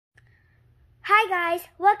Hi guys,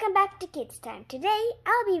 welcome back to Kids Time. Today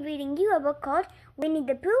I'll be reading you a book called Winnie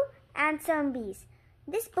the Pooh and Some Bees.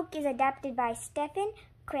 This book is adapted by Stephen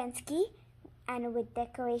Krensky and with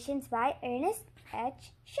decorations by Ernest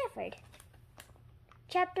H. Shepard.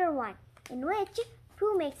 Chapter 1, in which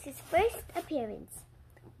Pooh makes his first appearance.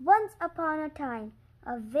 Once upon a time,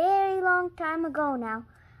 a very long time ago now,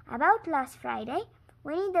 about last Friday,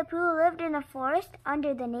 Winnie the Pooh lived in a forest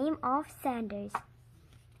under the name of Sanders.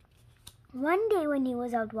 One day when he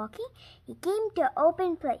was out walking, he came to an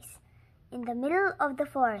open place in the middle of the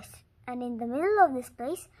forest, and in the middle of this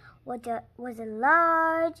place was a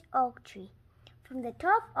large oak tree. From the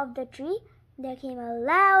top of the tree there came a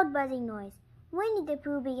loud buzzing noise. Winnie the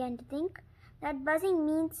Pooh began to think, "That buzzing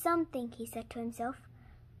means something," he said to himself.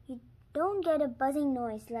 "You don't get a buzzing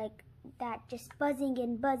noise like that, just buzzing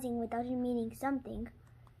and buzzing without it meaning something.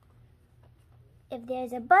 If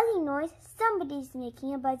there's a buzzing noise, somebody's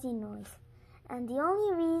making a buzzing noise. And the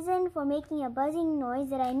only reason for making a buzzing noise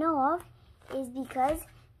that I know of is because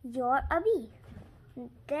you're a bee."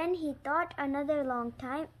 Then he thought another long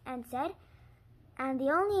time and said, "And the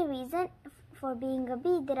only reason for being a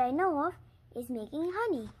bee that I know of is making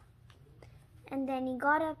honey." And then he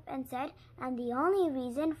got up and said, "And the only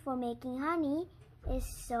reason for making honey is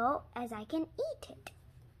so as I can eat it."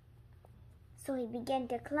 So he began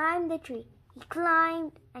to climb the tree. He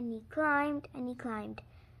climbed and he climbed and he climbed.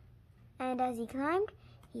 And as he climbed,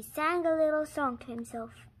 he sang a little song to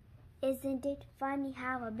himself. "Isn't it funny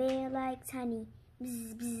how a bear likes honey?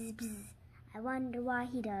 Bzz, bzz, bzz. I wonder why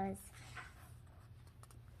he does."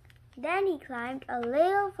 Then he climbed a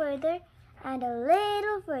little further and a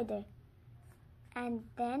little further. And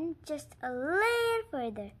then just a little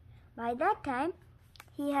further. By that time,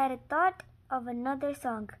 he had a thought of another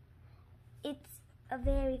song. It's a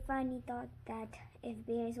very funny thought that if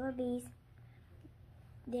bears were bees,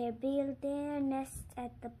 they build their nests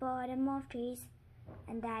at the bottom of trees.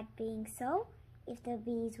 And that being so, if the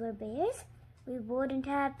bees were bears, we wouldn't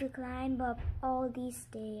have to climb up all these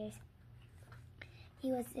stairs.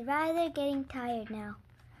 He was rather getting tired now,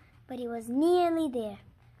 but he was nearly there.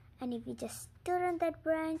 And if he just stood on that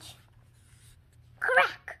branch...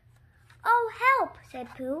 Crack! "Oh, help!"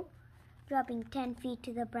 said Pooh, dropping 10 feet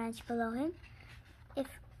to the branch below him.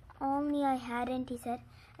 "If only I hadn't," he said,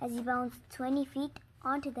 as he bounced 20 feet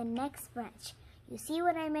onto the next branch. "You see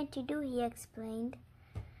what I meant to do," he explained,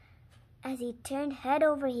 as he turned head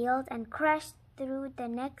over heels and crashed through the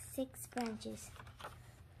next 6 branches.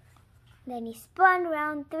 Then he spun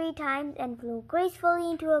round 3 times and flew gracefully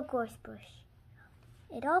into a gorse bush.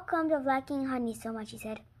 "It all comes of liking honey so much," he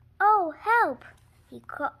said. "Oh, help!" He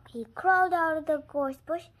crawled out of the gorse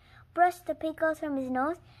bush, brushed the pickles from his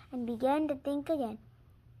nose, and began to think again.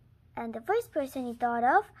 And the first person he thought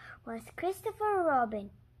of was Christopher Robin.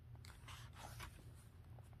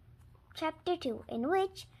 Chapter 2, in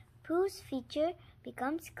which Pooh's future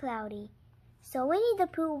becomes cloudy. So Winnie the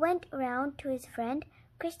Pooh went round to his friend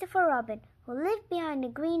Christopher Robin, who lived behind a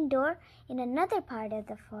green door in another part of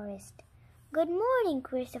the forest. "Good morning,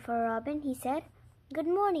 Christopher Robin," he said. "Good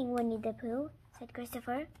morning, Winnie the Pooh," said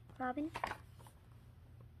Christopher Robin.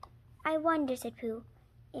 "I wonder," said Pooh,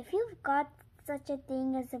 "if you've got such a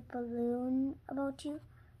thing as a balloon about you."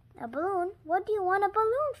 "A balloon? What do you want a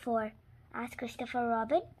balloon for?" asked Christopher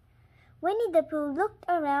Robin. Winnie the Pooh looked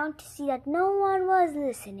around to see that no one was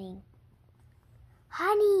listening.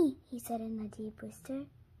 "Honey," he said in a deep whisper.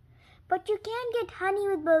 "But you can't get honey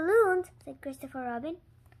with balloons," said Christopher Robin.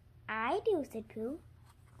 "I do," said Pooh.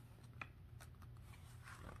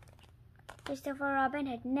 Christopher Robin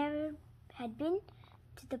had been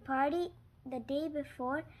to the party the day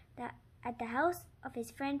before at the house of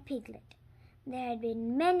his friend Piglet. There had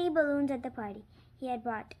been many balloons at the party. He had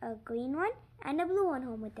brought a green one and a blue one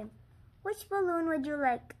home with him. "Which balloon would you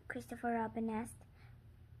like?" Christopher Robin asked.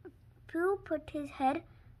 Pooh put his head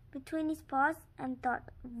between his paws and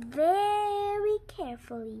thought very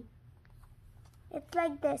carefully. "It's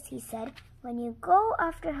like this," he said. "When you go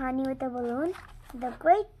after honey with a balloon, the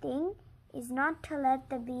great thing is not to let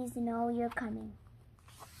the bees know you're coming.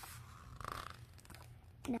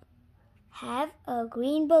 Have a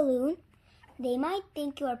green balloon, they might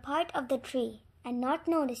think you are part of the tree and not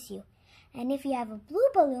notice you. And if you have a blue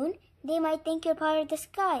balloon, they might think you're part of the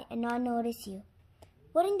sky and not notice you."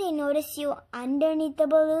 "Wouldn't they notice you underneath the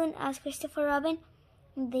balloon?" asked Christopher Robin.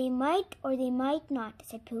 "They might or they might not,"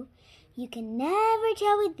 said Pooh. "You can never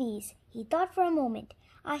tell with bees." He thought for a moment.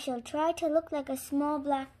 "I shall try to look like a small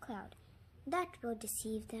black cloud. That will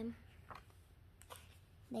deceive them."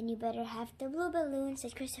 "Then you better have the blue balloon,"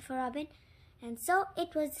 said Christopher Robin. And so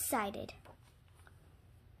it was decided.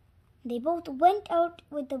 They both went out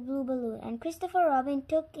with the blue balloon, and Christopher Robin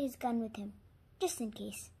took his gun with him, just in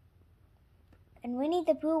case. And Winnie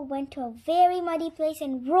the Pooh went to a very muddy place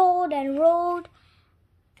and rolled and rolled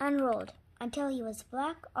and rolled until he was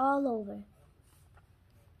black all over.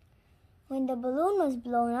 When the balloon was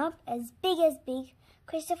blown up as big,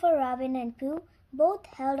 Christopher Robin and Pooh both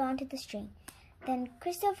held onto the string. Then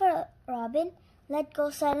Christopher Robin let go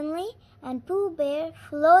suddenly, and Pooh Bear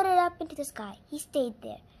floated up into the sky. He stayed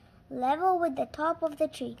there, level with the top of the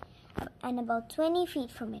tree, and about 20 feet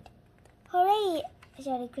from it. "Hooray!"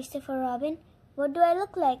 shouted Christopher Robin. "What do I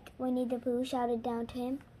look like?" Winnie the Pooh shouted down to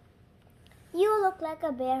him. "You look like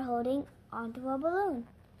a bear holding onto a balloon,"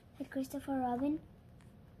 said Christopher Robin.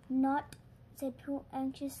 "Not," said Pooh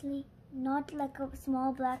anxiously, "not like a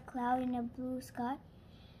small black cloud in a blue sky.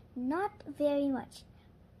 Not very much.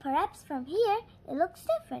 Perhaps from here it looks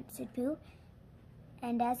different," said Pooh.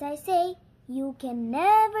 "And as I say, you can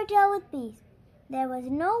never tell with bees." There was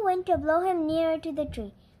no wind to blow him nearer to the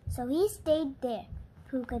tree, so he stayed there.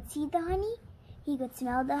 Pooh could see the honey, he could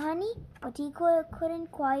smell the honey, but he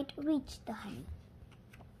couldn't quite reach the honey.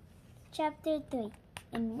 Chapter 3,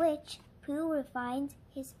 in which Pooh refines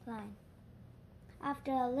his plan.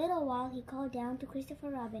 After a little while, he called down to Christopher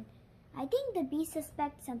Robin. "I think the bees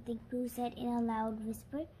suspect something," Pooh said in a loud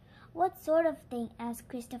whisper. "What sort of thing?" asked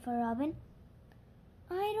Christopher Robin.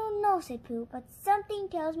 "I don't know," said Pooh, "but something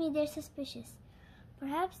tells me they're suspicious.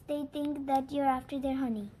 Perhaps they think that you're after their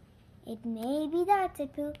honey." "It may be that,"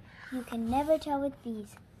 said Pooh. "You can never tell with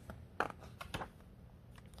bees."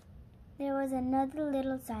 There was another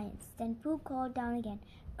little silence. Then Pooh called down again,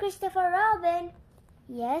 "Christopher Robin!"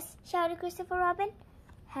 "Yes," shouted Christopher Robin.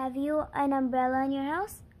 "Have you an umbrella in your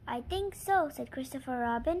house?" "I think so," said Christopher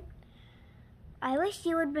Robin. "I wish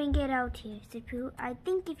you would bring it out here," said Pooh. "I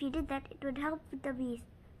think if you did that, it would help with the bees."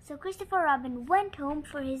 So Christopher Robin went home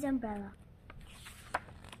for his umbrella.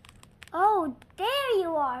 "Oh, there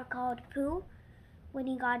you are," called Pooh when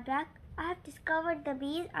he got back. "I have discovered the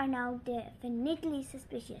bees are now definitely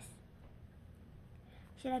suspicious."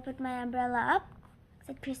 "Should I put my umbrella up?"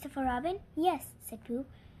 said Christopher Robin. "Yes," said Pooh,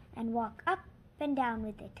 "and walk up and down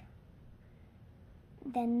with it.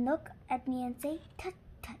 Then look at me and say, 'Tut,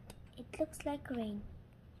 tut, it looks like rain.'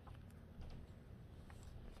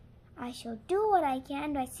 I shall do what I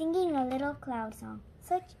can by singing a little cloud song,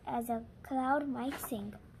 such as a cloud might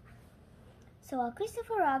sing." So while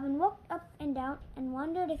Christopher Robin walked up and down and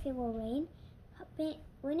wondered if it will rain,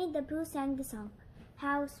 Winnie the Pooh sang the song,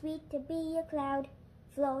 "How sweet to be a cloud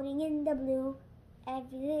floating in the blue.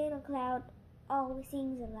 Every little cloud always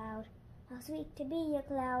sings aloud. How sweet to be a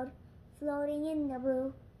cloud floating in the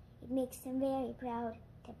blue. It makes them very proud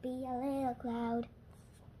to be a little cloud."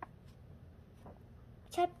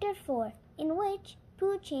 Chapter 4, in which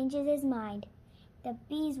Pooh changes his mind. The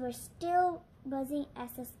bees were still buzzing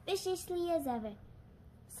as suspiciously as ever.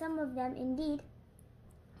 Some of them, indeed,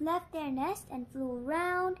 left their nest and flew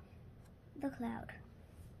round the cloud,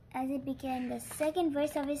 as it became the second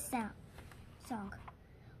verse of his song.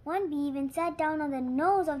 One bee even sat down on the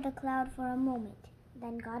nose of the cloud for a moment,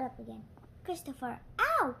 then got up again. "Christopher,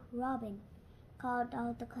 ow!" Robin called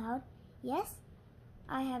out the cloud. "Yes,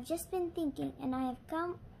 I have just been thinking, and I have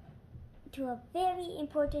come to a very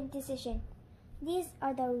important decision. These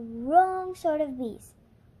are the wrong sort of bees."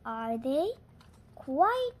 "Are they?"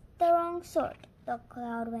 "Quite the wrong sort," the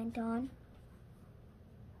cloud went on.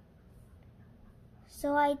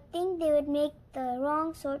 "So I think they would make the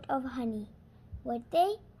wrong sort of honey." "Would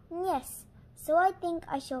they?" "Yes, so I think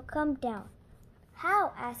I shall come down."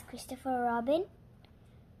 "How?" asked Christopher Robin.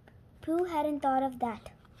 Pooh hadn't thought of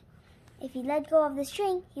that. If he let go of the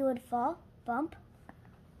string, he would fall, bump,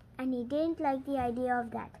 and he didn't like the idea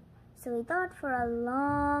of that. So he thought for a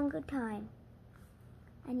long time.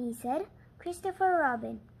 And he said, "Christopher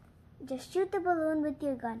Robin, just shoot the balloon with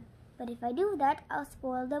your gun. But if I do that, I'll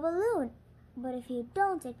spoil the balloon." "But if you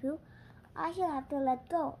don't," said Pooh, "I shall have to let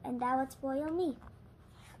go, and that would spoil me."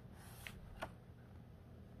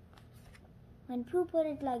 When Pooh put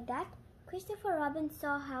it like that, Christopher Robin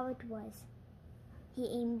saw how it was. He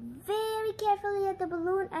aimed very carefully at the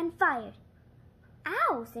balloon and fired.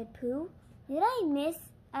 "Ow!" said Pooh. "Did I miss?"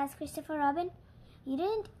 asked Christopher Robin. "You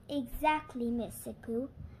didn't exactly miss," said Pooh,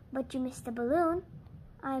 "but you missed the balloon."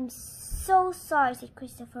 "I'm so sorry," said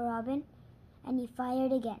Christopher Robin, and he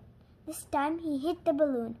fired again. This time he hit the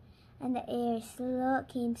balloon, and the air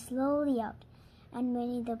came slowly out, and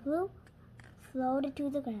Winnie the Pooh floated to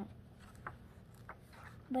the ground.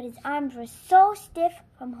 But his arms were so stiff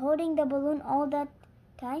from holding the balloon all that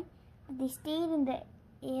time that they stayed in the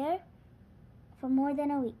air for more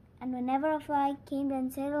than a week. And whenever a fly came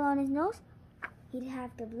and settled on his nose, he'd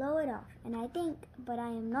have to blow it off. And I think, but I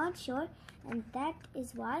am not sure, and that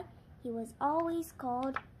is why he was always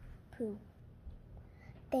called Pooh.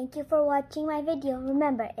 Thank you for watching my video.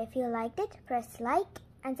 Remember, if you liked it, press like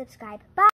and subscribe. Bye!